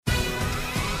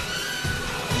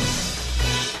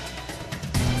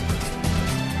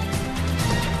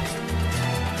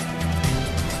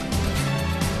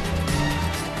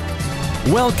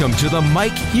Welcome to the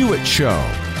Mike Hewitt Show.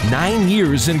 9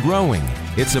 years and growing.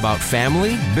 It's about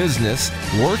family, business,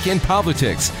 work, and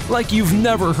politics like you've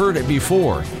never heard it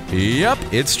before. Yep,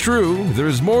 it's true.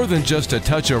 There's more than just a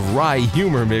touch of wry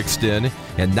humor mixed in.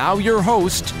 And now your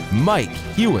host, Mike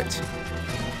Hewitt.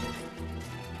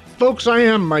 Folks, I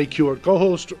am Mike Hewitt,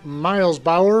 co-host Miles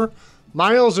Bauer.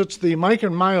 Miles, it's the Mike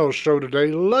and Miles show today.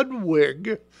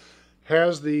 Ludwig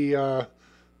has the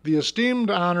esteemed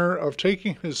honor of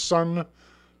taking his son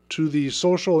to the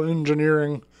social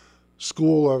engineering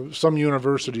school of some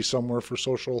university somewhere for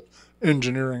social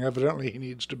engineering. Evidently, he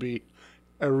needs to be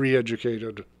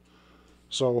re-educated.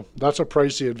 So that's a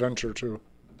pricey adventure, too.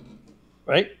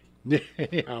 Right?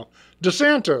 Anyhow,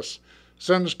 DeSantis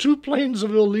sends 2 planes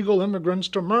of illegal immigrants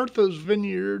to Martha's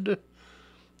Vineyard,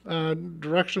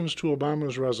 directions to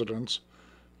Obama's residence,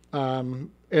 and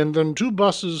then 2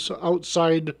 buses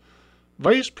outside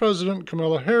Vice President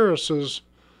Kamala Harris's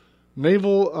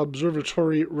Naval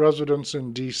Observatory residence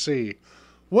in D.C.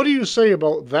 What do you say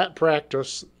about that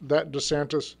practice that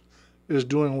DeSantis is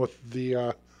doing with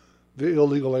the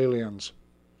illegal aliens?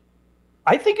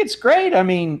 I think it's great. I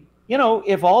mean, you know,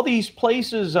 if all these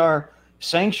places are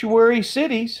sanctuary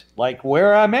cities, like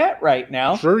where I'm at right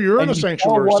now. Sure, you're in a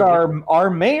sanctuary city. What our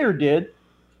mayor did.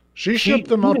 She shipped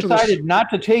them out to the... decided not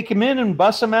to take them in and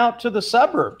bus them out to the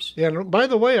suburbs. Yeah, and by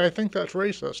the way, I think that's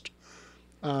racist.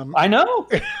 I know.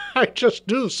 I just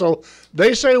do. So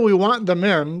they say we want them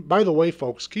in. By the way,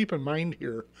 folks, keep in mind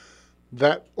here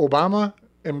that Obama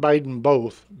and Biden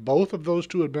both of those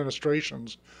 2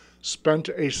 administrations spent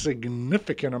a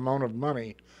significant amount of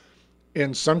money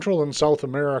in Central and South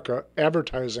America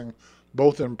advertising,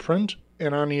 both in print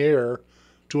and on the air,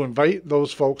 to invite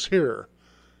those folks here.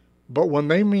 But when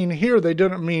they mean here, they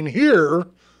didn't mean here.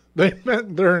 They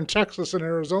meant they're in Texas and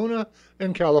Arizona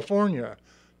and California.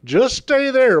 Just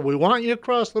stay there. We want you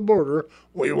across the border.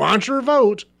 We want your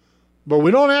vote, but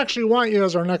we don't actually want you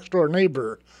as our next door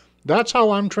neighbor. That's how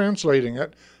I'm translating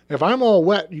it. If I'm all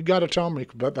wet, you got to tell me,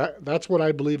 but that's what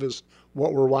I believe is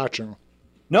what we're watching.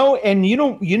 No, and you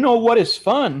know what is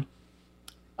fun?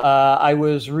 I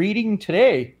was reading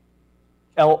today,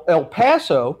 El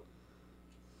Paso,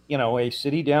 you know, a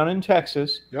city down in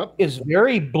Texas, Yep. is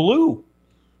very blue.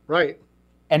 Right.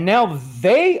 And now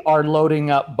they are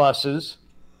loading up buses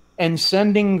and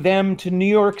sending them to New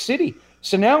York City.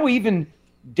 So now even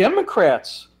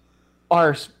Democrats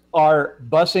are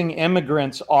busing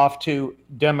immigrants off to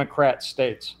Democrat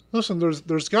states. Listen,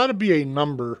 there's got to be a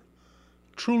number.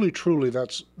 Truly,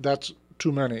 that's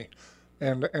too many,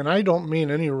 and I don't mean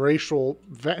any racial.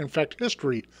 In fact,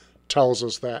 history tells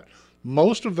us that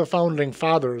most of the founding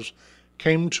fathers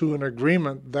came to an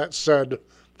agreement that said. In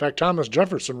fact, Thomas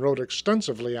Jefferson wrote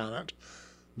extensively on it.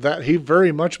 That he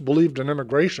very much believed in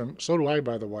immigration. So do I,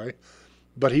 by the way.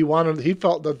 But he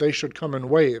felt that they should come in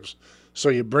waves. So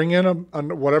you bring in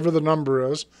whatever the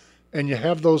number is, and you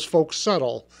have those folks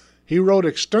settle. He wrote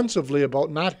extensively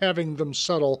about not having them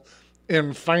settle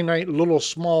in finite little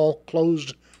small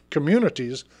closed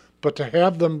communities, but to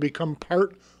have them become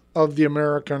part of the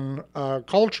American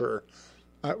culture.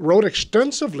 Wrote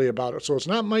extensively about it. So it's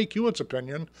not Mike Hewitt's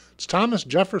opinion. It's Thomas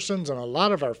Jefferson's and a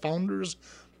lot of our founders.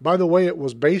 By the way, it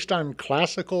was based on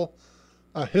classical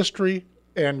history,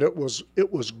 and it was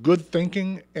good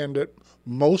thinking, and it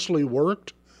mostly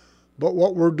worked. But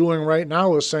what we're doing right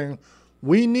now is saying,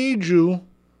 we need you,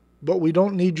 but we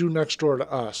don't need you next door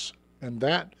to us. And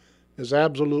that is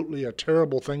absolutely a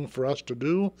terrible thing for us to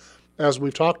do. As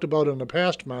we've talked about in the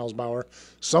past, Miles Bauer,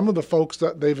 some of the folks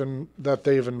that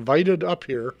they've invited up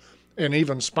here and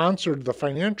even sponsored the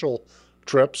financial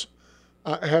trips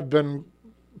have been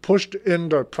pushed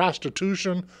into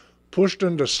prostitution, pushed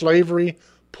into slavery,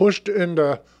 pushed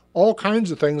into all kinds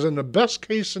of things. And the best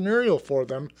case scenario for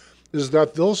them is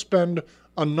that they'll spend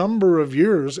a number of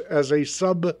years as a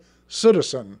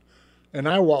sub-citizen. And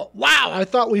wow, I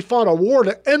thought we fought a war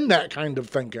to end that kind of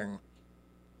thinking.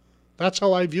 That's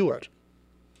how I view it.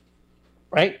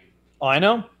 Right. Oh, I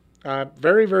know.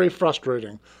 Very, very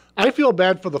frustrating. I feel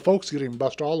bad for the folks getting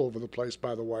bussed all over the place,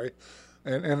 by the way.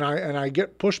 And I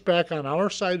get pushback on our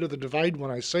side of the divide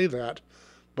when I say that,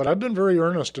 but I've been very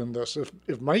earnest in this.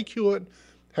 If Mike Hewitt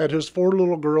had his 4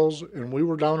 little girls and we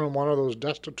were down in one of those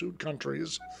destitute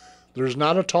countries, there's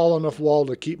not a tall enough wall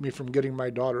to keep me from getting my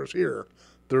daughters here.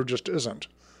 There just isn't.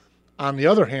 On the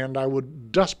other hand, I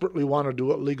would desperately want to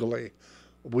do it legally.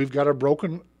 We've got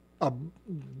a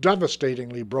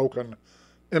devastatingly broken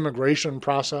immigration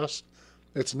process.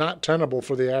 It's not tenable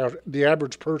for the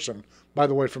average person, by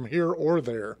the way, from here or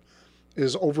there,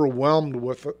 is overwhelmed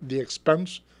with the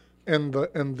expense and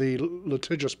the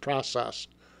litigious process.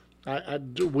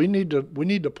 We need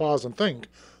to pause and think.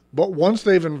 But once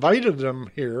they've invited them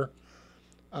here,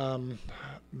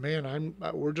 man,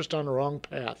 we're just on the wrong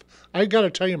path. I got to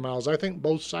tell you, Miles, I think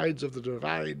both sides of the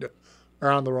divide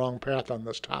are on the wrong path on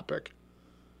this topic.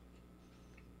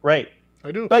 Right.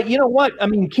 I do. But you know what? I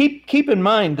mean, keep in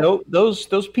mind though,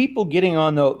 those people getting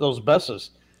on those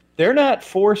buses, they're not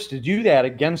forced to do that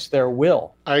against their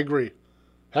will. I agree.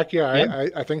 Heck yeah, Yeah.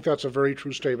 I think that's a very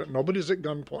true statement. Nobody's at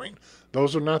gunpoint.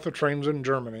 Those are not the trains in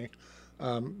Germany.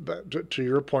 But to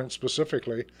your point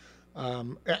specifically.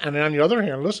 And on the other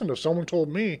hand, listen, if someone told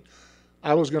me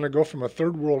I was going to go from a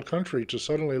third world country to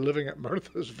suddenly living at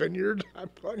Martha's Vineyard, I'm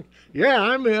going, yeah,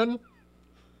 I'm in.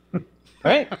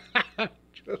 Right.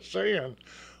 Just saying.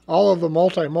 All of the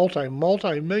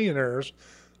multi-millionaires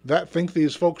that think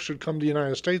these folks should come to the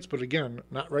United States, but again,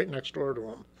 not right next door to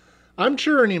them. I'm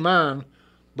cheering him on,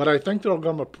 but I think there'll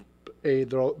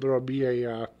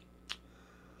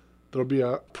be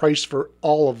a price for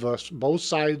all of us, both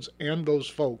sides and those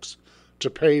folks, to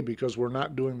pay because we're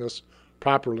not doing this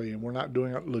properly and we're not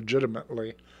doing it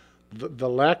legitimately. The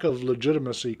lack of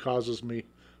legitimacy causes me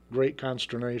great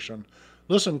consternation.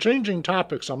 Listen, changing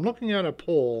topics, I'm looking at a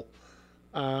poll.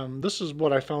 This is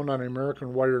what I found on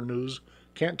American Wire News.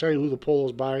 Can't tell you who the poll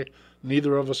is by.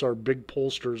 Neither of us are big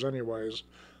pollsters anyways.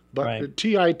 But Right. the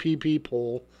TIPP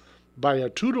poll, by a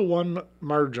 2-to-1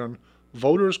 margin,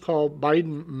 voters call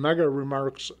Biden mega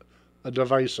remarks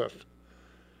divisive.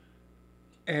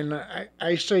 And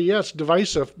I say, yes,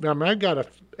 divisive. I mean, I got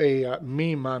a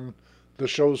meme on the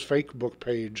show's Facebook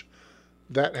page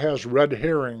that has red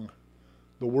herring,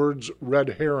 the words red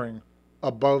herring,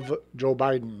 above Joe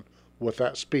Biden with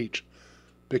that speech.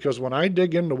 Because when I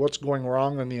dig into what's going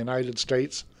wrong in the United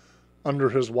States under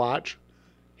his watch,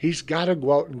 he's got to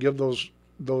go out and give those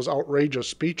outrageous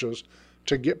speeches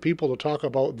to get people to talk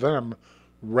about them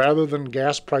rather than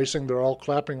gas pricing. They're all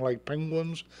clapping like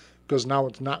penguins because now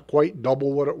it's not quite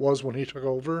double what it was when he took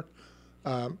over.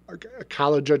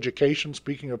 College education,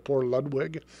 speaking of poor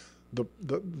Ludwig, the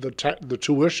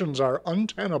tuitions are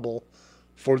untenable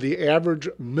for the average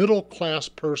middle class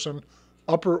person,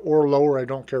 upper or lower, I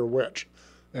don't care which.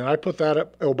 And I put that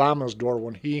at Obama's door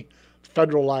when he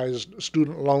federalized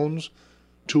student loans.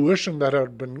 Tuition that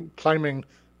had been climbing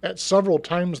at several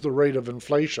times the rate of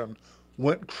inflation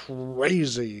went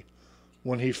crazy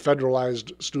when he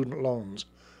federalized student loans.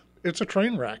 It's a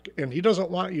train wreck, and he doesn't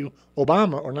want you,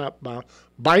 Obama, or not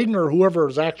Biden or whoever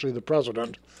is actually the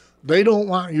president, they don't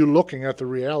want you looking at the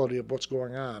reality of what's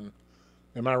going on.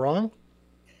 Am I wrong?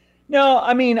 No,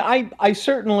 I mean, I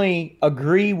certainly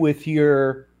agree with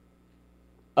your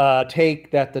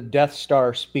take that the Death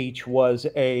Star speech was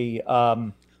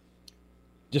a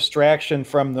distraction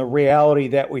from the reality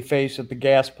that we face at the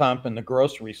gas pump and the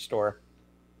grocery store.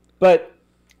 But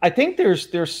I think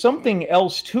there's something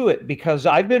else to it, because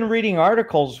I've been reading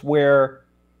articles where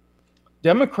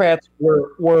Democrats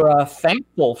were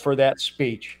thankful for that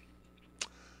speech.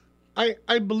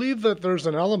 I believe that there's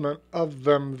an element of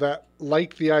them that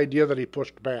like the idea that he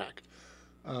pushed back,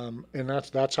 and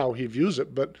that's how he views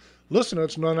it. But listen,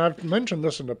 it's none. I've mentioned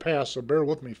this in the past, so bear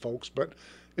with me, folks. But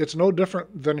it's no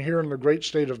different than here in the great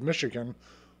state of Michigan,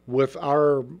 with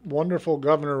our wonderful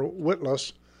Governor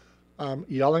Whitlis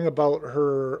yelling about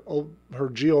her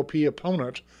GOP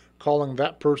opponent, calling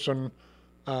that person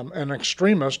an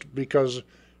extremist because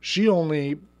she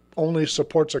only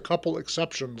supports a couple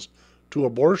exceptions to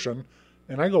abortion.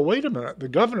 And I go, wait a minute, the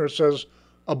governor says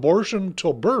abortion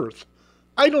till birth.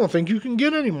 I don't think you can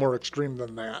get any more extreme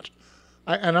than that.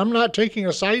 And I'm not taking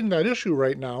a side in that issue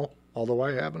right now, although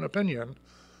I have an opinion.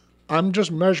 I'm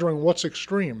just measuring what's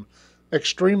extreme.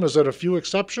 Extreme is at a few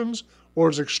exceptions, or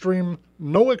is extreme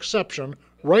no exception,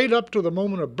 right up to the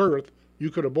moment of birth, you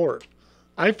could abort.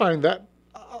 I find that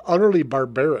utterly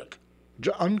barbaric,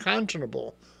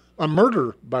 unconscionable. A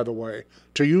murder, by the way.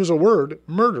 To use a word,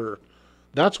 murder.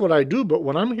 That's what I do. But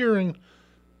when I'm hearing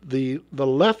the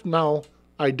left now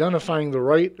identifying the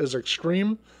right as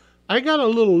extreme, I got a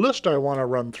little list I want to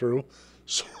run through.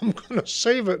 So I'm going to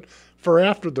save it for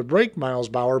after the break, Miles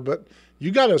Bauer. But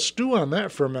you got to stew on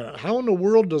that for a minute. How in the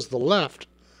world does the left,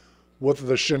 with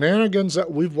the shenanigans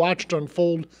that we've watched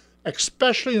unfold,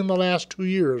 especially in the last 2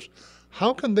 years,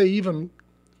 how can they even,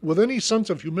 with any sense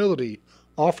of humility,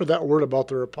 offer that word about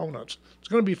their opponents? It's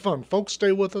going to be fun. Folks,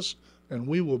 stay with us, and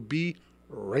we will be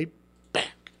right back.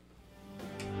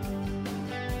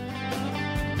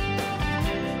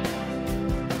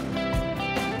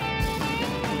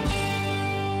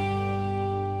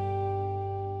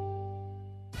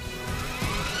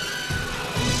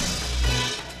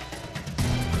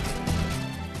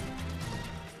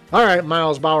 All right,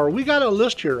 Miles Bauer, we got a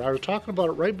list here. I was talking about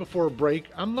it right before break.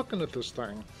 I'm looking at this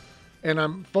thing,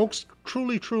 and folks,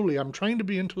 truly, I'm trying to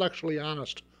be intellectually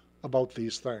honest about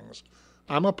these things.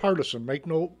 I'm a partisan.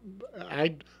 I'm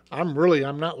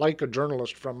not like a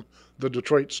journalist from the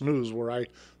Detroit Snooze where I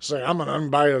say I'm an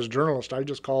unbiased journalist. I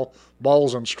just call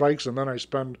balls and strikes, and then I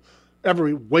spend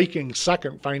every waking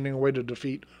second finding a way to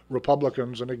defeat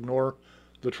Republicans and ignore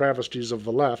the travesties of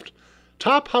the left.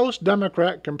 Top House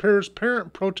Democrat compares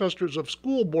parent protesters of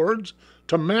school boards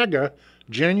to MAGA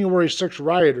January 6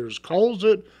 rioters, calls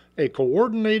it a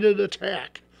coordinated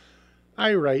attack.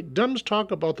 I write, Dems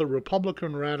talk about the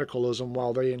Republican radicalism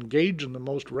while they engage in the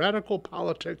most radical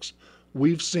politics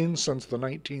we've seen since the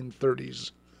 1930s.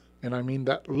 And I mean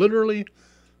that literally.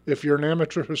 If you're an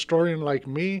amateur historian like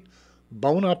me,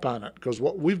 bone up on it, because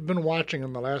what we've been watching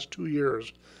in the last 2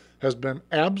 years has been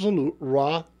absolute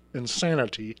raw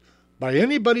insanity by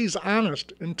anybody's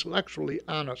intellectually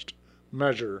honest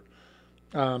measure.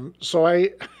 So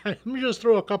let me just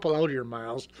throw a couple out here,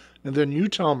 Miles, and then you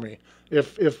tell me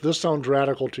if this sounds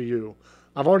radical to you.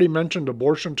 I've already mentioned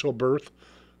abortion till birth,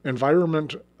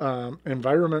 environment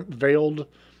veiled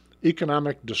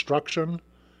economic destruction,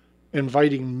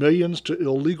 inviting millions to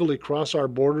illegally cross our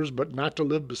borders but not to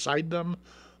live beside them,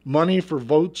 money for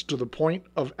votes to the point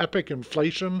of epic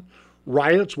inflation,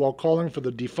 riots while calling for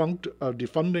the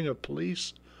defunding of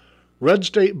police, red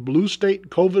state, blue state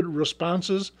COVID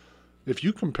responses. If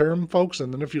you compare them, folks,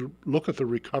 and then if you look at the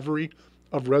recovery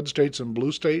of red states and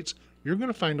blue states, you're going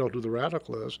to find out who the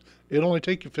radical is. It'll only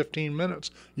take you 15 minutes.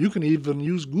 You can even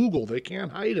use Google. They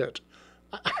can't hide it.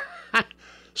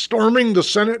 Storming the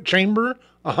Senate chamber,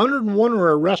 101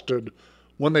 were arrested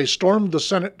when they stormed the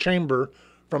Senate chamber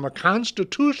from a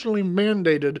constitutionally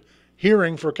mandated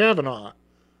hearing for Kavanaugh.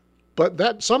 But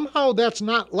that's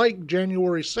not like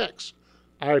January 6th.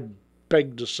 I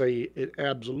beg to say it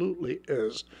absolutely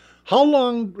is. How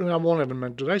long, and I won't even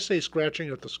mention, did I say scratching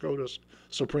at the SCOTUS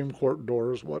Supreme Court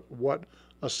doors? What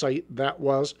a sight that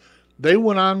was. They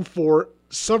went on for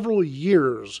several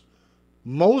years.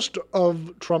 Most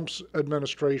of Trump's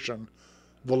administration,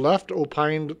 the left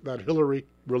opined that Hillary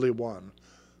really won.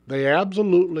 They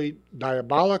absolutely,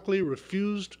 diabolically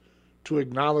refused to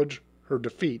acknowledge her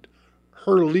defeat,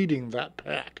 her leading that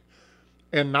pack.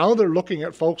 And now they're looking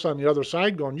at folks on the other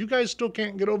side going, you guys still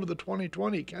can't get over the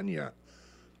 2020, can you?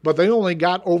 But they only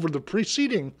got over the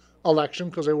preceding election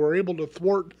because they were able to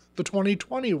thwart the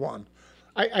 2021.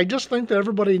 I just think that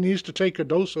everybody needs to take a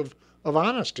dose of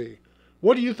honesty.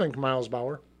 What do you think, Miles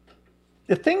Bauer?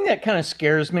 The thing that kind of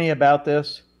scares me about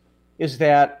this is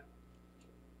that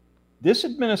this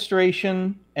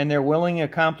administration and their willing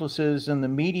accomplices in the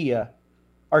media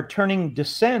are turning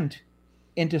dissent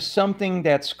into something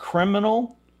that's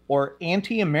criminal or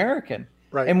anti-American.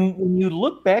 Right. And when you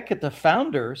look back at the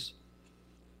founders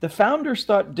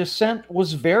thought dissent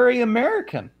was very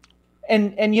American.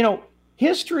 And you know,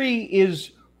 history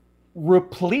is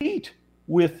replete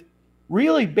with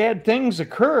really bad things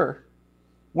occur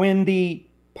when the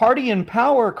party in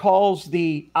power calls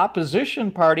the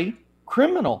opposition party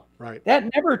criminal. Right. That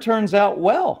never turns out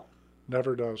well.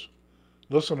 Never does.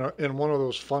 Listen, in one of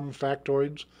those fun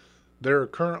factoids, they're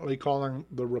currently calling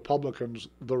the Republicans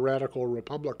the radical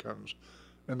Republicans.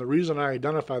 And the reason I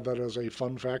identify that as a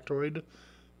fun factoid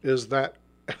is that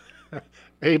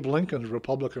Abe Lincoln's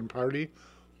Republican Party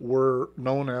were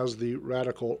known as the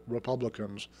radical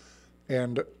Republicans.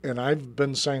 And I've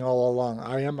been saying all along,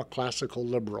 I am a classical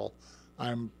liberal.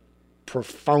 I'm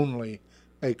profoundly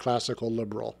a classical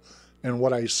liberal. And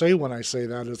what I say when I say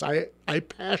that is I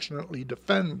passionately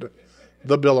defend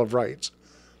the Bill of Rights.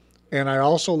 And I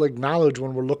also acknowledge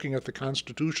when we're looking at the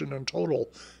Constitution in total,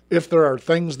 if there are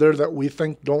things there that we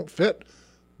think don't fit,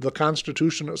 the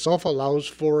Constitution itself allows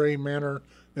for a manner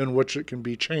in which it can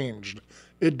be changed.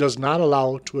 It does not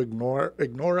allow to ignore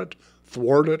it,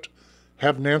 thwart it,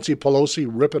 have Nancy Pelosi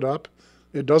rip it up.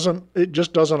 It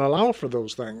just doesn't allow for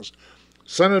those things.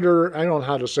 Senator, I don't know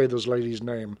how to say this lady's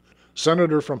name,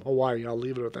 Senator from Hawaii, I'll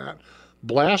leave it at that,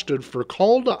 blasted for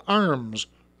call to arms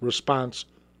response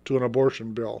to an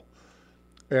abortion bill.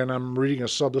 And I'm reading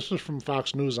this is from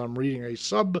Fox News, I'm reading a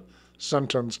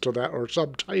sub-sentence to that, or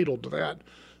subtitle to that.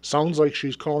 Sounds like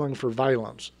she's calling for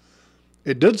violence.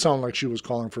 It did sound like she was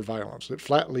calling for violence. It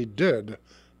flatly did.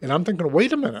 And I'm thinking,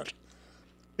 wait a minute.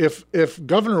 If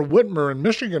Governor Whitmer in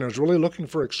Michigan is really looking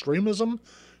for extremism,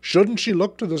 shouldn't she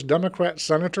look to this Democrat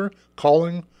senator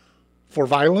calling for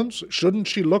violence? Shouldn't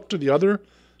she look to the other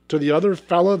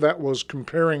fella that was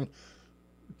comparing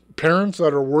parents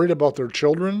that are worried about their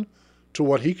children to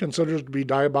what he considers to be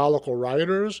diabolical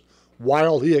rioters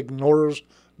while he ignores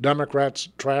Democrats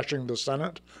trashing the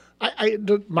Senate?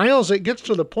 Miles, it gets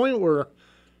to the point where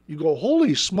you go,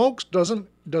 holy smokes,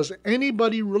 does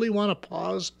anybody really want to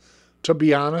pause to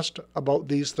be honest about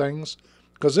these things?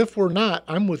 Because if we're not,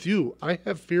 I'm with you. I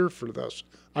have fear for this.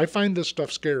 I find this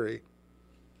stuff scary.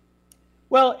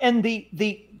 Well, and the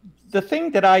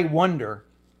thing that I wonder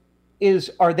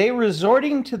is, are they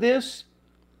resorting to this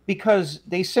because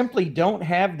they simply don't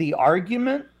have the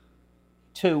argument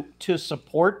to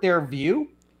support their view?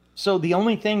 So the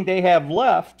only thing they have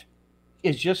left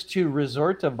is just to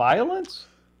resort to violence?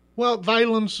 Well,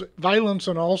 violence,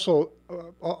 and also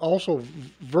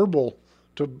verbal,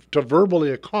 to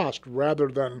verbally accost rather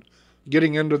than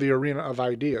getting into the arena of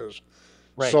ideas.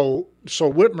 Right. So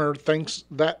Whitmer thinks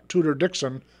that Tudor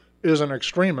Dixon is an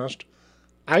extremist.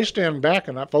 I stand back,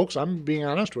 and folks, I'm being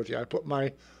honest with you. I put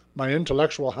my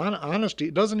intellectual honesty.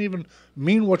 It doesn't even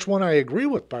mean which one I agree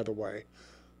with, by the way.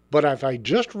 But if I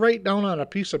just write down on a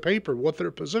piece of paper what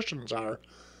their positions are,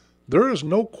 there is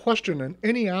no question in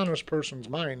any honest person's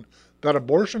mind that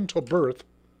abortion till birth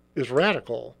is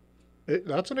radical.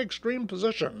 That's an extreme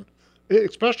position,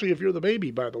 especially if you're the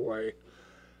baby, by the way.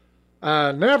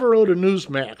 Navarro to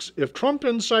Newsmax. If Trump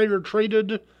insider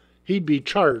traded, he'd be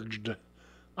charged.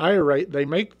 I write, they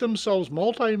make themselves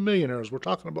multimillionaires. We're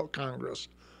talking about Congress.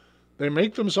 They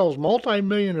make themselves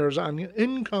multimillionaires on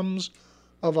incomes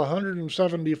of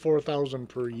 $174,000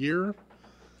 per year.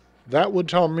 That would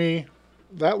tell me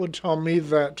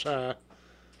that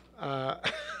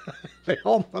they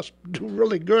all must do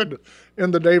really good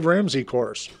in the Dave Ramsey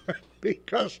course.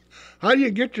 Because how do you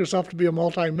get yourself to be a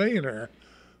multimillionaire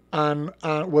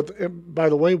by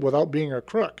the way, without being a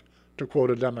crook, to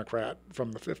quote a Democrat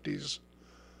from the 50s?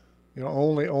 You know,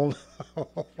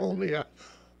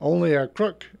 only a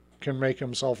crook can make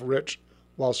himself rich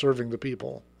while serving the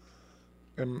people.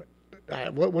 And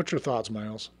what's your thoughts,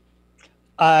 Miles?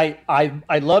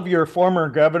 I love your former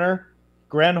governor,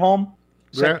 Granholm,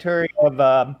 Secretary of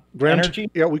Energy.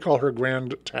 Yeah, we call her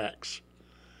Grand Tax.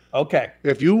 Okay.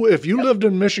 If you lived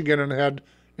in Michigan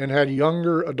and had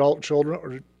younger adult children,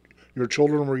 or your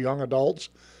children were young adults,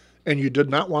 and you did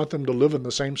not want them to live in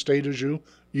the same state as you,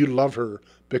 you'd love her,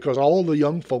 because all the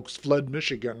young folks fled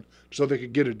Michigan so they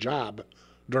could get a job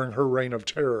during her reign of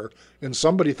terror. And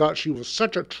somebody thought she was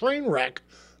such a train wreck,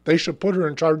 they should put her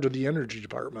in charge of the energy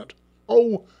department.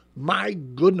 Oh my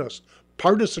goodness,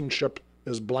 partisanship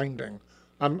is blinding.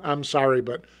 I'm sorry,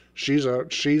 but she's one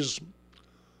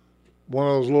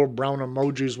of those little brown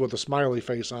emojis with a smiley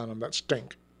face on them that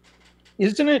stink.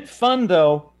 Isn't it fun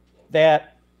though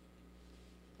that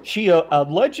she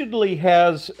allegedly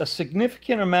has a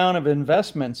significant amount of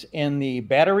investments in the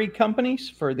battery companies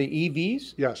for the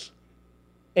EVs? Yes.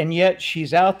 And yet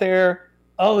she's out there,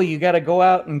 oh, you got to go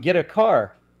out and get a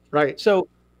car. Right. So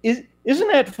isn't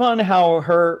that fun how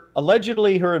her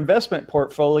investment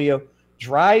portfolio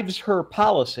drives her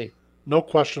policy? No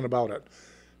question about it.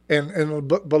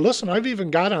 But listen, I've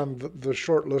even got on the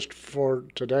short list for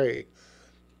today.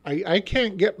 I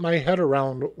can't get my head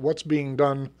around what's being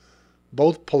done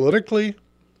both politically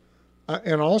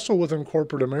and also within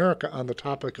corporate America on the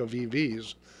topic of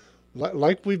EVs.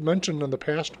 Like we've mentioned in the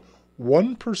past,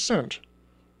 1%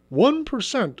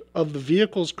 of the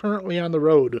vehicles currently on the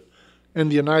road in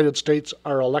the United States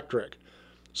are electric.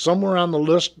 Somewhere on the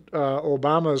list,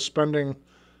 Obama is spending,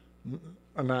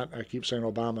 I keep saying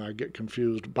Obama, I get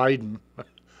confused, Biden,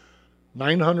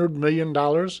 $900 million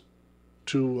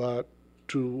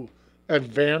to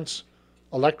advance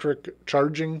electric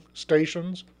charging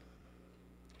stations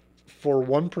for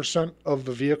 1% of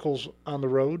the vehicles on the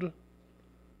road.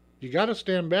 You got to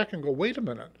stand back and go, wait a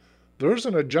minute. There's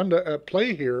an agenda at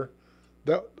play here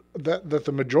that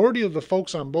the majority of the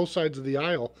folks on both sides of the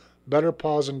aisle better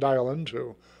pause and dial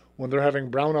into when they're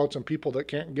having brownouts and people that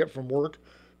can't get from work,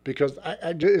 because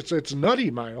it's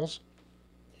nutty, Miles.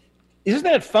 Isn't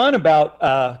that fun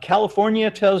about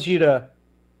California tells you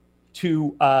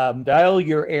to dial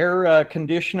your air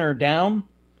conditioner down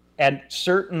at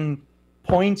certain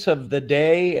points of the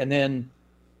day, and then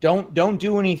don't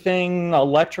do anything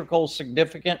electrical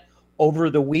significant over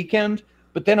the weekend.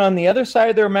 But then on the other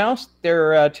side of their mouth,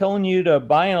 they're telling you to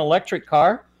buy an electric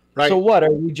car. Right. So what,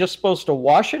 are we just supposed to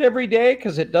wash it every day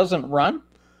because it doesn't run?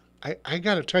 I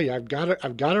got to tell you, I've got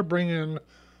to bring in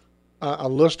a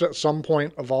list at some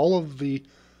point of all of the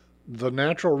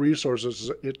natural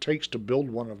resources it takes to build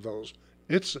one of those.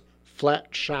 It's flat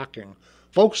shocking.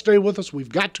 Folks, stay with us. We've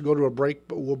got to go to a break,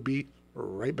 but we'll be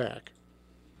right back.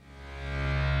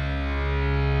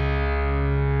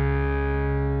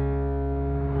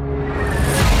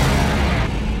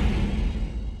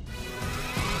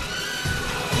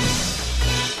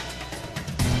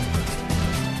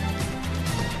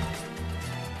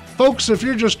 Folks, if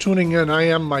you're just tuning in, I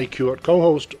am Mike Hewitt,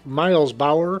 co-host Miles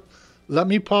Bauer. Let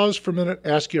me pause for a minute,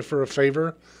 ask you for a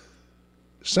favor.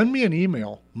 Send me an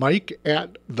email,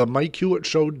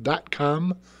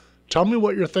 mike@themikehewittshow.com. Tell me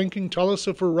what you're thinking. Tell us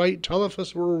if we're right. Tell us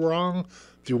if we're wrong.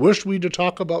 If you wish we to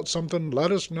talk about something,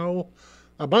 let us know.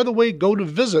 By the way, go to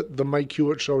visit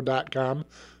themikehewittshow.com.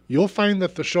 You'll find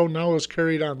that the show now is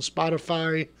carried on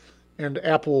Spotify and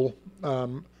Apple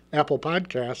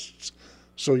Podcasts,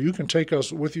 so you can take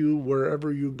us with you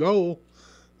wherever you go.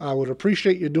 I would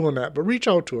appreciate you doing that, but reach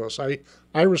out to us. I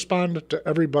respond to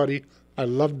everybody. I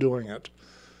love doing it.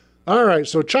 All right,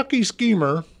 so Chucky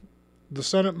Schemer, the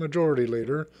Senate Majority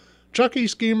Leader, Chucky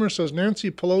Schemer says Nancy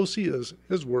Pelosi is,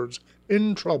 his words,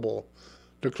 in trouble,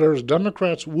 declares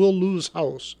Democrats will lose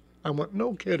House. I went,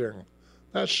 no kidding.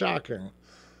 That's shocking.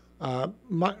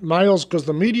 Miles, because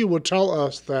the media would tell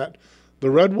us that the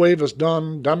red wave is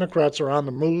done, Democrats are on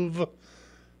the move,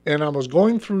 and I was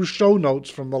going through show notes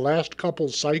from the last couple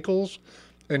cycles,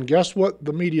 and guess what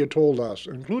the media told us,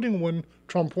 including when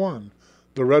Trump won?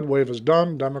 The red wave is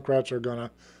done, Democrats are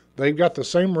they've got the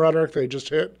same rhetoric they just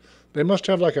hit. They must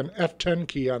have like an F10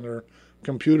 key on their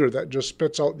computer that just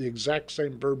spits out the exact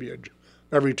same verbiage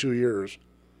every 2 years.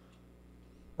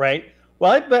 Right.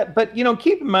 Well, but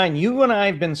keep in mind, you and I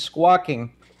have been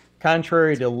squawking,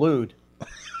 contrary to Lude,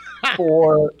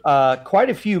 for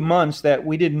quite a few months that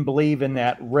we didn't believe in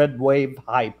that red wave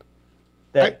hype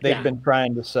that they've been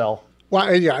trying to sell.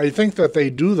 Well, yeah, I think that they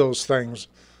do those things.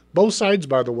 Both sides,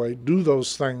 by the way, do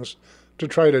those things to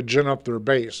try to gin up their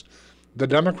base. The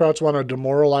Democrats want to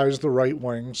demoralize the right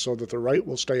wing so that the right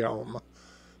will stay home,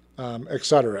 et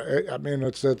cetera. I mean,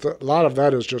 a lot of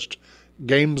that is just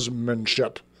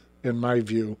gamesmanship, in my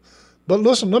view. But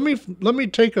listen, let me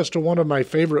take us to one of my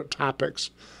favorite topics.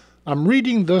 I'm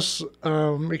reading this.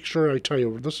 Make sure I tell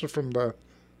you. This is from the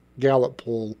Gallup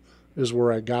poll, is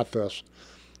where I got this.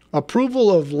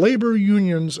 Approval of labor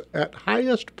unions at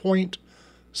highest point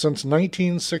since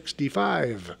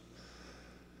 1965.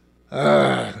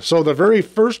 So the very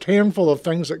first handful of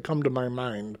things that come to my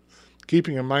mind,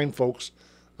 keeping in mind, folks,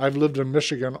 I've lived in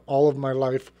Michigan all of my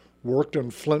life, worked in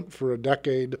Flint for a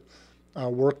decade,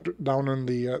 worked down in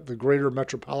the greater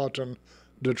metropolitan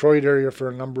Detroit area for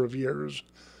a number of years,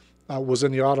 was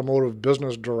in the automotive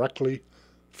business directly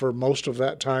for most of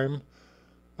that time.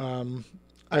 I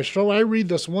read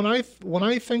this. When I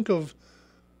think of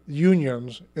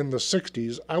unions in the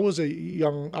 60s, I was a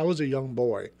young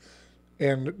boy.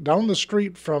 And down the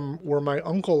street from where my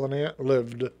uncle and aunt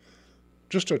lived,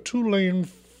 just a 2-lane,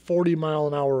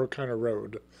 40-mile-an-hour kind of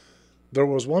road, there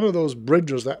was one of those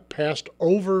bridges that passed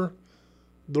over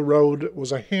the road. It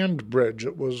was a hand bridge.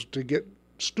 It was to get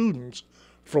students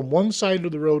from one side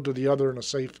of the road to the other in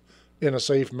a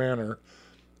safe manner.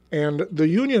 And the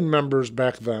union members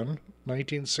back then,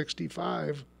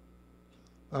 1965,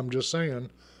 I'm just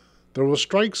saying, there was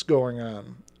strikes going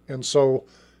on. And so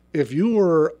if you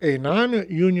were a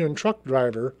non-union truck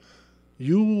driver,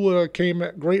 you came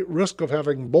at great risk of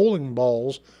having bowling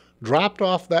balls dropped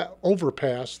off that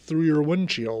overpass through your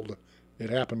windshield. It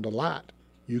happened a lot.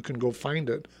 You can go find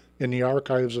it in the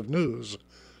archives of news.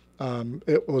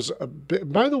 It was a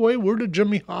bit, by the way, where did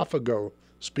Jimmy Hoffa go?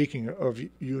 Speaking of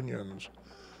unions,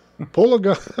 pull a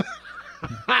gun.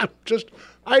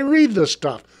 I read this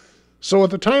stuff. So at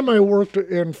the time I worked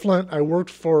in Flint, I worked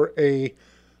for a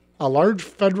large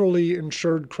federally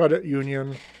insured credit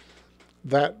union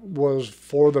that was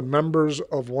for the members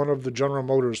of one of the General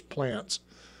Motors plants.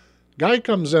 Guy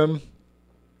comes in,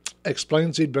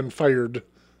 explains he'd been fired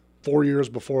 4 years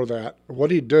before that.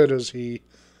 What he did is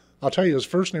I'll tell you, his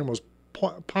first name was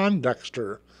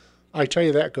Pondexter. I tell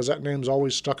you that because that name's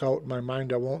always stuck out in my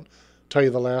mind. I won't tell you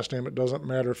the last name. It doesn't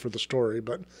matter for the story.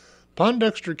 But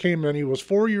Pondexter came in. He was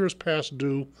 4 years past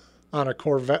due on a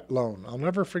Corvette loan. I'll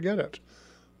never forget it.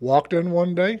 Walked in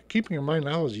one day, keeping in mind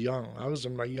I was young. I was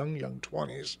in my young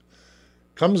 20s.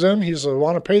 Comes in, he says, I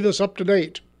want to pay this up to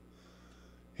date.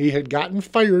 He had gotten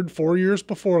fired 4 years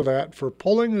before that for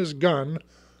pulling his gun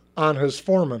on his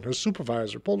foreman, his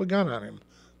supervisor, pulled a gun on him.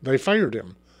 They fired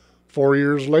him. 4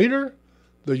 years later,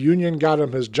 the union got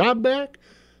him his job back,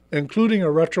 including a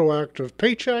retroactive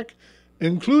paycheck,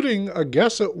 including a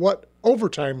guess at what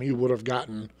overtime he would have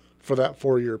gotten for that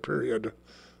 4-year period.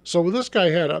 So this guy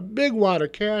had a big wad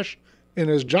of cash in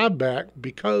his job back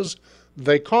because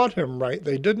they caught him right.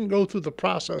 They didn't go through the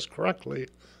process correctly,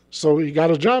 so he got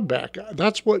his job back.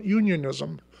 That's what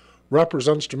unionism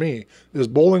represents to me, is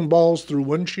bowling balls through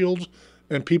windshields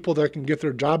and people that can get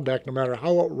their job back no matter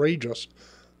how outrageous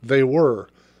they were.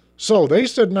 So they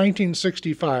said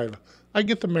 1965. I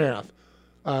get the math.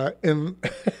 In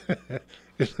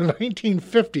the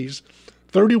 1950s,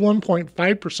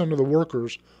 31.5% of the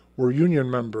workers were union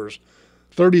members.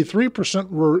 33%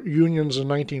 were unions in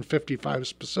 1955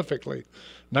 specifically.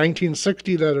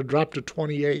 1960, that had dropped to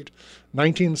 28.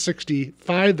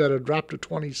 1965, that had dropped to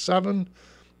 27,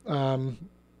 and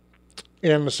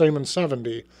the same in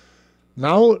 70.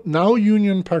 Now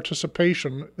union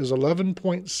participation is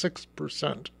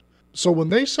 11.6%. So when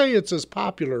they say it's as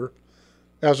popular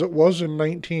as it was in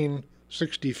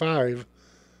 1965,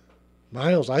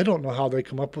 Miles, I don't know how they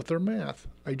come up with their math.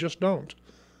 I just don't.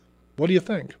 What do you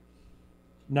think?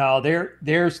 No,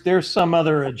 there's some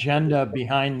other agenda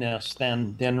behind this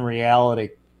than reality.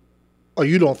 Oh,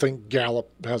 you don't think Gallup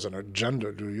has an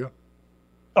agenda, do you?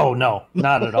 Oh, no,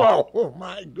 not at all. Oh,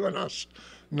 my goodness.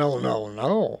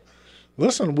 No.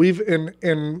 Listen, we've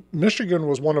in Michigan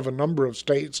was one of a number of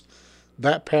states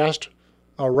that passed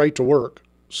right to work.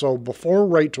 So before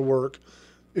right to work,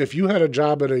 if you had a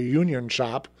job at a union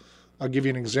shop, I'll give you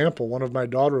an example. One of my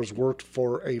daughters worked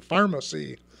for a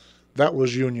pharmacy that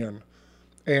was union.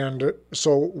 And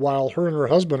so while her and her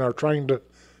husband are trying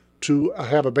to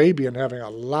have a baby and having a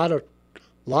lot of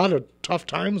tough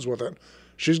times with it,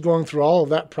 she's going through all of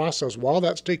that process. While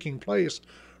that's taking place,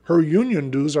 her union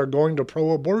dues are going to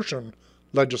pro-abortion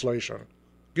legislation.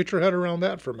 Get your head around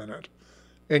that for a minute.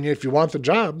 And if you want the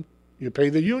job, you pay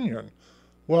the union.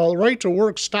 Well, right to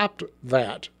work stopped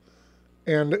that.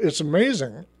 And it's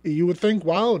amazing. You would think,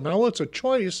 wow, now it's a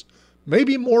choice.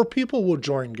 Maybe more people will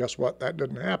join. Guess what? That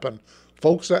didn't happen.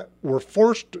 Folks that were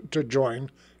forced to join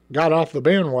got off the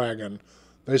bandwagon.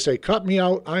 They say, cut me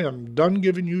out. I am done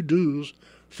giving you dues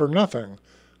for nothing.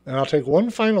 And I'll take one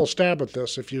final stab at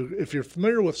this. If you're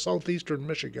familiar with southeastern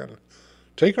Michigan,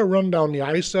 take a run down the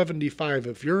I-75.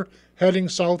 If you're heading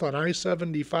south on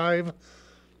I-75,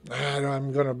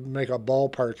 I'm going to make a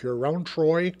ballpark here. Around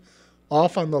Troy,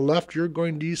 off on the left, you're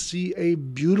going to see a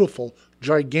beautiful,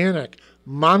 gigantic,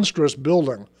 monstrous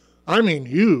building. I mean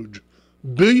huge.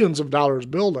 Billions of dollars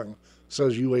building,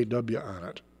 says UAW on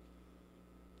it.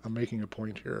 I'm making a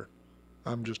point here.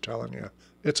 I'm just telling you.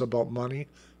 It's about money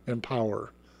and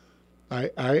power.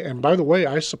 And by the way,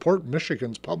 I support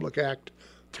Michigan's Public Act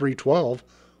 312,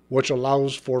 which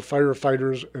allows for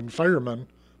firefighters and firemen,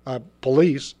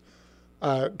 police,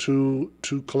 to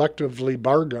collectively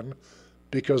bargain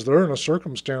because they're in a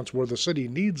circumstance where the city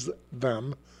needs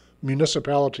them,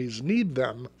 municipalities need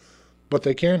them, but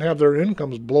they can't have their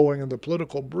incomes blowing in the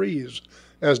political breeze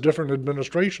as different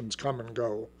administrations come and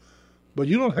go. But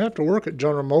you don't have to work at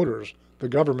General Motors, the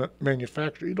government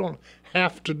manufacturer. You don't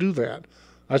have to do that.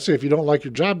 I'd say if you don't like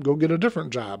your job, go get a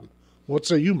different job. What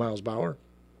say you, Miles Bauer?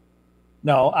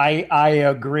 No, I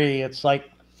agree. It's like,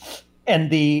 and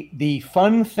the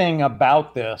fun thing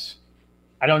about this,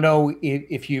 I don't know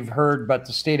if you've heard, but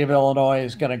the state of Illinois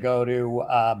is going to go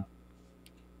to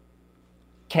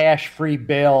cash-free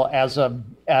bail as of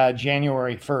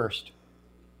January 1st.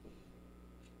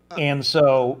 And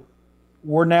so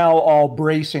we're now all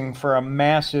bracing for a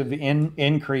massive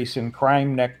increase in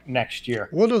crime next year.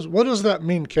 What does that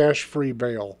mean, cash-free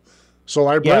bail? So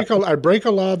I break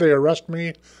a law, they arrest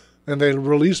me, and they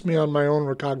release me on my own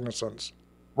recognizance.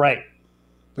 Right.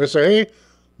 They say, hey,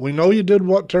 we know you did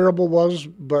what terrible was,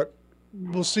 but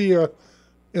we'll see you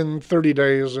in 30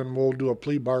 days, and we'll do a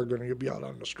plea bargain, and you'll be out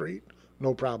on the street.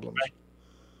 No problems. Right.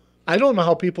 I don't know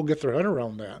how people get their head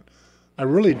around that. I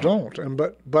really don't.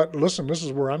 But listen, this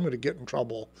is where I'm going to get in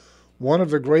trouble. One of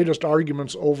the greatest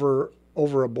arguments over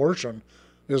abortion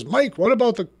is, Mike, what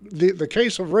about the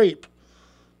case of rape?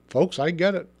 Folks, I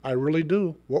get it. I really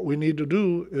do. What we need to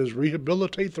do is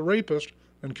rehabilitate the rapist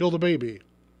and kill the baby.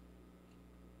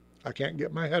 I can't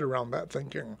get my head around that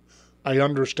thinking. I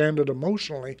understand it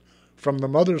emotionally from the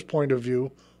mother's point of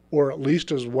view, or at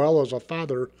least as well as a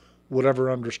father would ever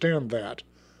understand that.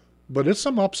 But it's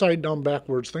some upside down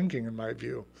backwards thinking in my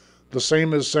view. The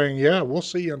same as saying, yeah, we'll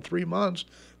see you in 3 months,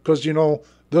 because,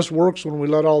 this works when we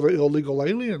let all the illegal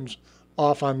aliens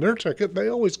off on their ticket. They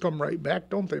always come right back,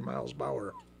 don't they, Miles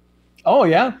Bauer? Oh,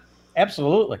 yeah,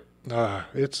 absolutely.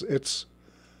 It's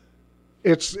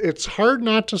hard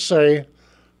not to say,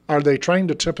 are they trying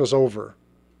to tip us over?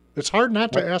 It's hard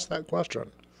not to ask that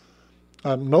question.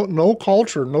 No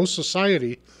culture, no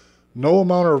society, no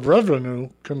amount of revenue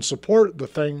can support the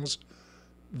things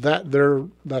that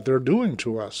they're doing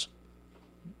to us.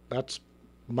 That's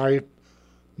my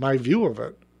view of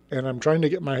it, and I'm trying to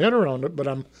get my head around it, but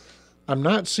I'm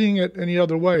not seeing it any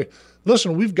other way.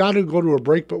 Listen, we've got to go to a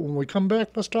break, but when we come back,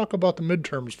 let's talk about the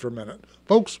midterms for a minute.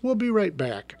 Folks, we'll be right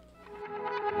back.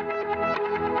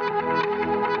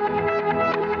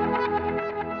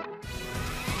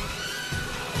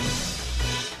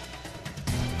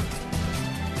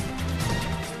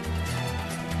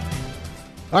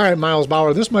 All right, Miles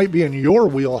Bauer, this might be in your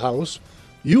wheelhouse.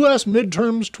 U.S.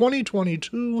 midterms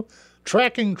 2022,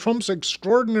 tracking Trump's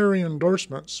extraordinary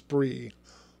endorsement spree.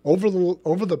 Over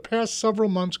the past several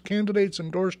months, candidates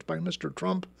endorsed by Mr.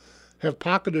 Trump have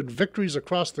pocketed victories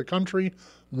across the country,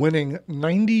 winning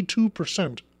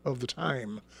 92% of the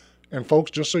time. And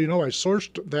folks, just so you know, I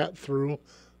sourced that through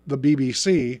the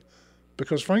BBC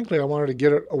because, frankly, I wanted to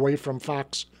get it away from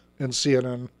Fox and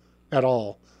CNN at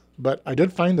all. But I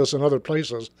did find this in other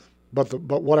places. But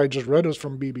what I just read is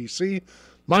from BBC.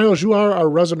 Miles, you are our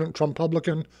resident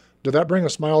Trumpublican. Did that bring a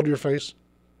smile to your face?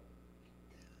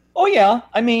 Oh, yeah.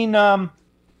 I mean,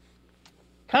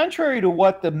 contrary to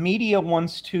what the media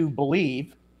wants to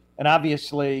believe, and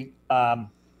obviously,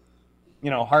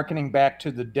 hearkening back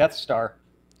to the Death Star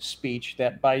speech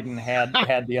that Biden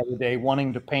had the other day,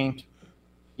 wanting to paint,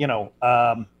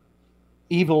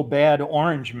 evil, bad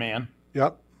orange man.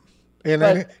 Yep.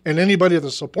 And anybody that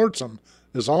supports him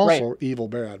is also right. evil,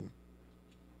 bad.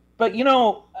 But,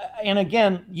 and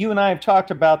again, you and I have talked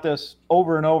about this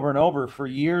over and over and over for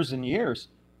years and years.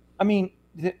 I mean,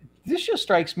 this just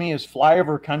strikes me as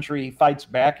flyover country fights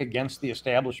back against the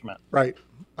establishment. Right.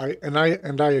 I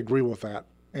agree with that.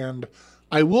 And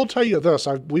I will tell you this,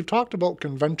 we've talked about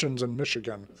conventions in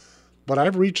Michigan, but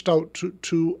I've reached out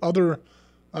to other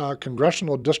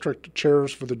congressional district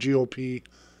chairs for the GOP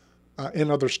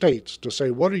in other states to say,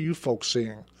 what are you folks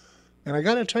seeing? And I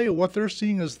got to tell you, what they're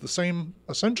seeing is the same,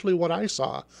 essentially what I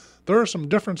saw. There are some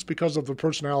difference because of the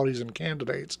personalities and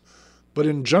candidates. But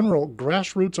in general,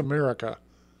 grassroots America,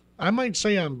 I might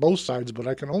say on both sides, but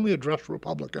I can only address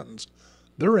Republicans.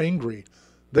 They're angry.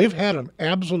 They've had an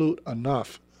absolute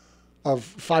enough of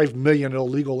 5 million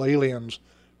illegal aliens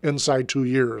inside 2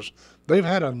 years. They've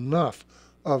had enough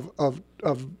of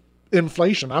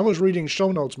inflation. I was reading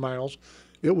show notes, Miles.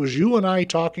 It was you and I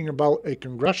talking about a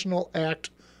congressional act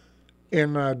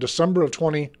in December of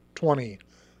 2020,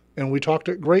 and we talked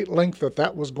at great length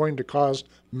that was going to cause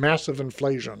massive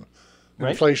inflation.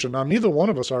 Right. Now, neither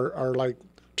one of us are like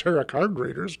tarot card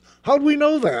readers. How'd we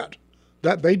know that?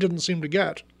 That they didn't seem to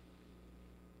get.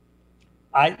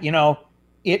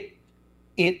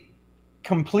 It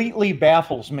completely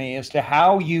baffles me as to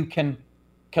how you can,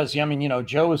 because,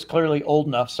 Joe is clearly old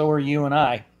enough, so are you and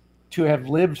I, to have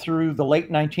lived through the late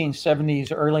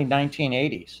 1970s, early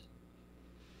 1980s.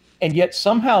 And yet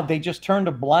somehow they just turned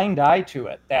a blind eye to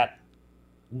it, that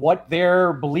what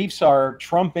their beliefs are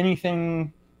trump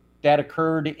anything that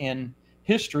occurred in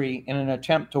history in an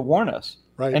attempt to warn us.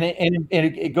 Right. And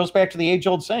it goes back to the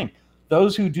age-old saying,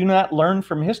 those who do not learn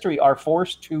from history are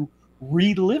forced to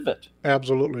relive it.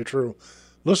 Absolutely true.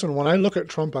 Listen, when I look at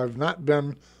Trump, I've not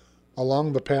been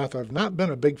along the path. I've not been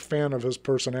a big fan of his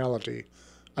personality.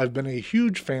 I've been a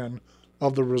huge fan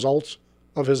of the results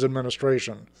of his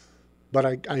administration.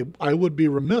 But I would be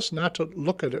remiss not to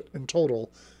look at it in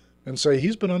total and say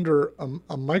he's been under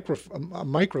a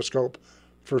microscope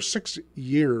for 6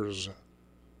 years.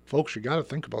 Folks, you got to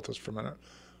think about this for a minute.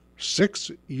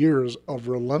 6 years of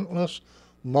relentless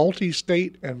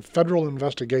multi-state and federal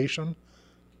investigation.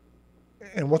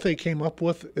 And what they came up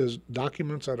with is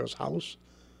documents at his house.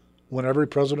 When every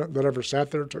president that ever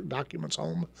sat there took documents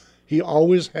home, he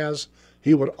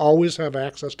would always have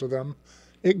access to them.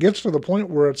 It gets to the point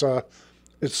where it's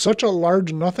such a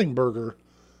large nothing burger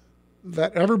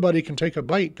that everybody can take a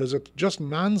bite because it's just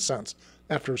nonsense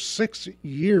after 6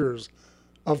 years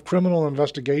of criminal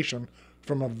investigation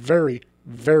from a very,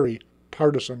 very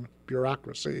partisan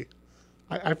bureaucracy.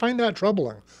 I find that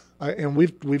troubling. And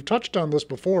we've touched on this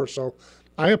before, so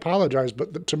I apologize,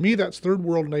 but to me that's third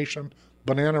world nation,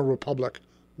 banana republic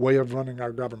way of running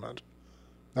our government.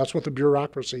 That's what the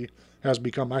bureaucracy has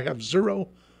become. I have zero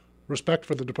respect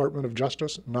for the Department of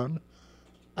Justice, none.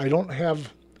 I don't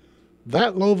have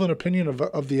that low of an opinion of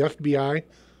the FBI,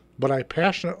 but I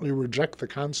passionately reject the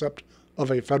concept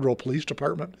of a federal police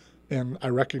department, and I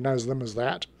recognize them as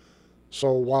that.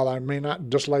 So while I may not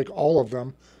dislike all of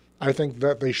them, I think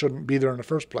that they shouldn't be there in the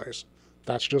first place.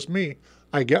 That's just me.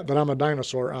 I get that I'm a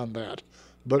dinosaur on that.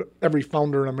 But every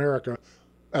founder in America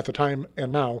at the time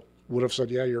and now would have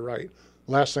said, yeah, you're right.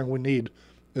 Last thing we need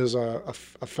is a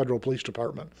federal police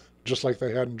department, just like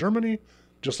they had in Germany,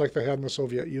 just like they had in the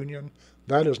Soviet Union.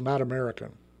 That is not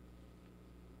American.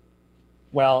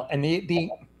 Well, and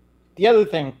the other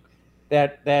thing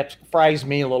that fries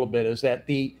me a little bit is that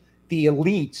the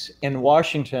elites in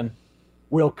Washington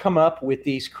will come up with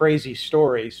these crazy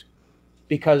stories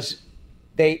because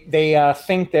they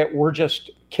think that we're just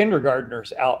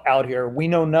kindergartners out here. We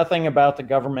know nothing about the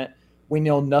government. We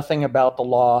know nothing about the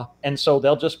law. And so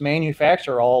they'll just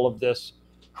manufacture all of this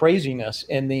craziness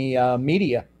in the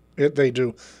media. They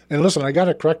do. And listen, I got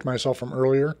to correct myself from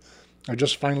earlier. I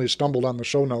just finally stumbled on the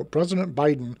show note. President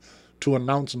Biden to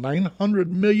announce $900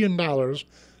 million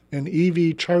in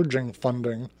EV charging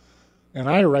funding. And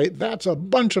I write, that's a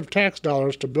bunch of tax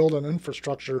dollars to build an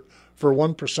infrastructure for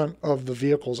 1% of the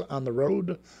vehicles on the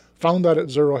road. Found that at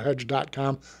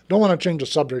zerohedge.com. Don't want to change the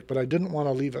subject, but I didn't want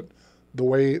to leave it the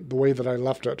way that I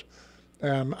left it.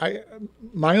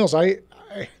 Miles,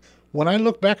 when I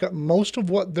look back at most of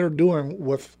what they're doing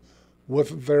with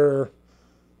their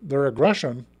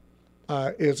aggression,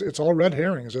 it's all red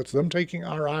herrings. It's them taking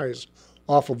our eyes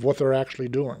off of what they're actually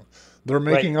doing. They're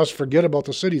making us forget about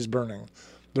the cities burning.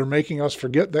 They're making us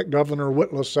forget that Governor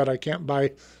Whitlis said I can't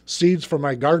buy seeds for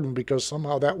my garden because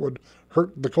somehow that would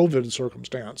hurt the COVID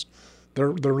circumstance.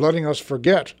 They're letting us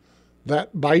forget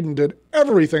that Biden did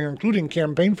everything, including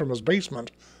campaign from his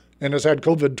basement, and has had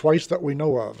COVID twice that we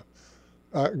know of.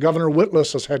 Governor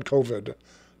Whitlis has had COVID.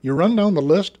 You run down the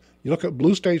list, you look at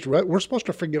blue states, red. We're supposed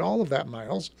to forget all of that,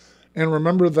 Miles, and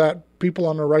remember that people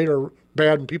on the right are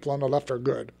bad and people on the left are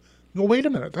good. You go, wait a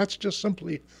minute, that's just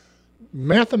simply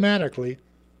mathematically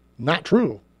not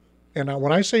true. And now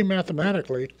when I say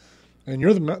mathematically, and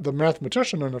you're the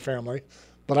mathematician in the family,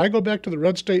 but I go back to the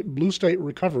red state, blue state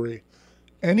recovery,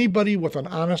 anybody with an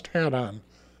honest hat on,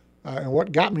 and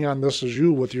what got me on this is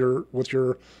you with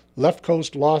your left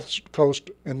coast, lost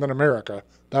coast, and then America.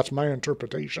 That's my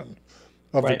interpretation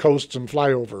of the coasts and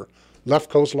flyover. Left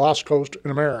coast, lost coast,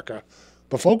 in America.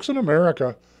 The folks in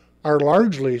America are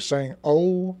largely saying,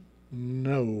 oh,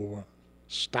 no,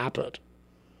 stop it.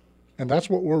 And that's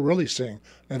what we're really seeing.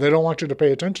 And they don't want you to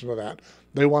pay attention to that.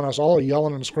 They want us all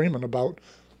yelling and screaming about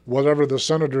whatever the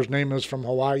senator's name is from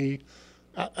Hawaii,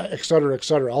 et cetera, et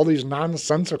cetera. All these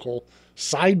nonsensical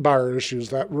sidebar issues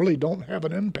that really don't have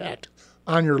an impact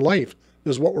on your life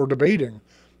is what we're debating.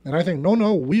 And I think,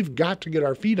 no, we've got to get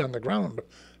our feet on the ground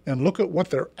and look at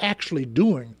what they're actually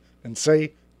doing and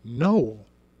say no.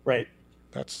 Right.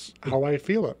 That's how I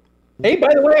feel it. Hey,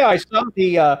 by the way, I saw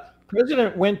the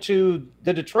president went to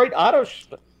the Detroit Auto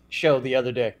Show the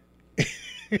other day.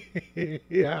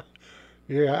 Yeah.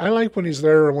 I like when he's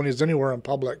there or when he's anywhere in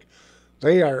public.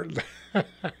 They are,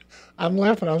 I'm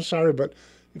laughing, I'm sorry, but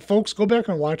folks, go back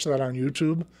and watch that on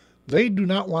YouTube. They do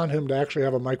not want him to actually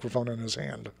have a microphone in his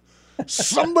hand.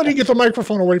 Somebody get the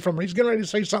microphone away from him. He's getting ready to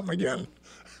say something again.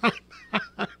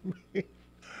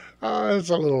 It's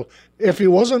a little, if he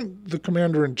wasn't the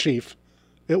commander-in-chief,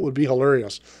 it would be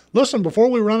hilarious. Listen, before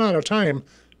we run out of time,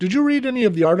 did you read any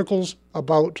of the articles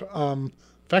about, in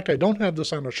fact, I don't have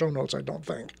this on the show notes, I don't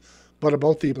think, but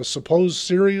about the supposed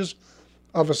series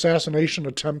of assassination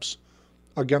attempts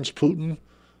against Putin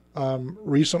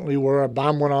recently where a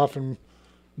bomb went off and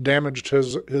damaged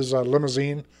his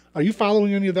limousine. Are you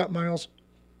following any of that, Miles?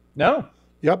 No.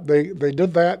 Yep, they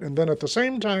did that. And then at the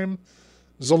same time,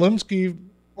 Zelensky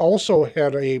also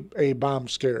had a bomb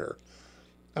scare.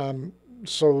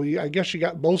 So I guess you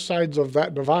got both sides of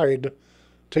that divide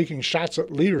taking shots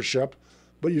at leadership,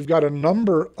 but you've got a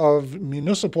number of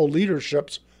municipal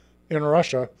leaderships in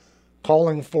Russia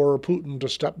calling for Putin to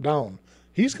step down.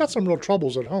 He's got some real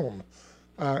troubles at home.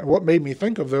 What made me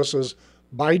think of this is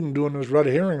Biden doing his red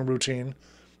herring routine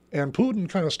and Putin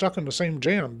kind of stuck in the same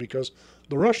jam because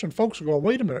the Russian folks are going,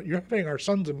 wait a minute, you're having our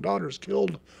sons and daughters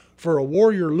killed for a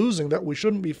war you're losing that we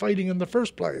shouldn't be fighting in the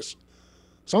first place.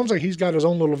 Sounds like he's got his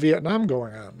own little Vietnam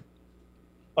going on.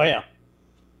 Oh, yeah.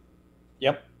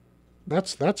 Yep.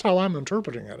 That's how I'm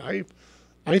interpreting it.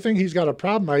 I think he's got a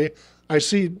problem. I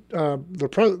see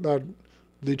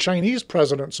the Chinese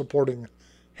president supporting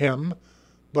him,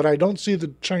 but I don't see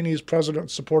the Chinese president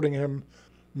supporting him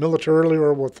militarily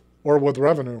or with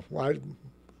revenue.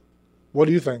 What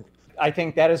do you think? I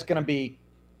think that is going to be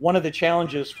one of the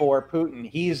challenges for Putin.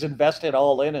 He's invested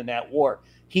all in that war.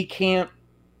 He can't,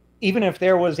 even if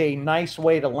there was a nice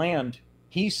way to land,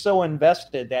 he's so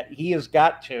invested that he has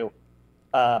got to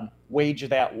wage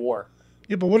that war.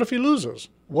 Yeah, but what if he loses?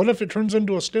 What if it turns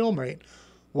into a stalemate?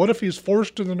 What if he's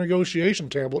forced to the negotiation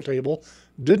table,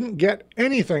 didn't get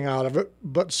anything out of it,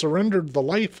 but surrendered the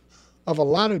life of a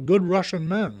lot of good Russian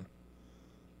men?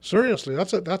 Seriously,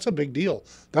 that's a big deal.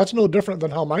 That's no different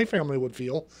than how my family would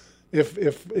feel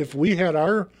if we had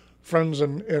our friends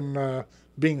in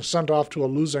being sent off to a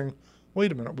losing.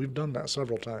 Wait a minute, we've done that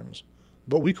several times,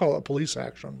 but we call it police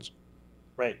actions.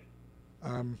 Right.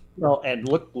 Well, and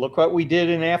look what we did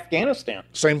in Afghanistan.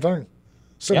 Same thing.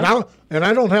 So now, and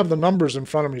I don't have the numbers in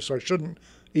front of me, so I shouldn't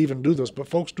even do this, but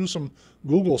folks, do some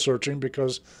Google searching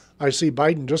because I see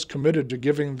Biden just committed to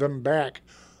giving them back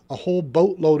a whole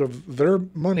boatload of their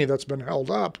money that's been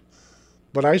held up.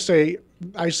 But I say,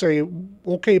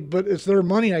 okay, but it's their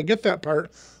money. I get that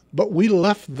part. but we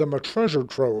left them a treasure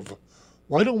trove.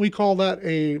 Why don't we call that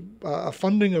a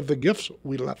funding of the gifts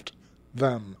we left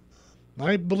them?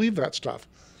 I believe that stuff.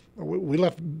 We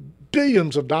left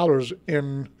billions of dollars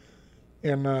in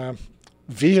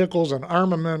vehicles and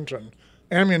armament and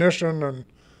ammunition, and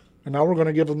now we're going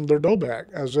to give them their dough back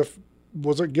as if,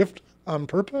 was it gift on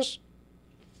purpose?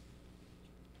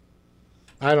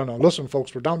 I don't know. Listen,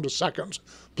 folks, we're down to seconds.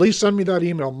 Please send me that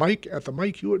email,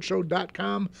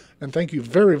 mike@themikehewittshow.com, and thank you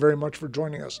very, very much for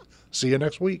joining us. See you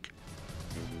next week.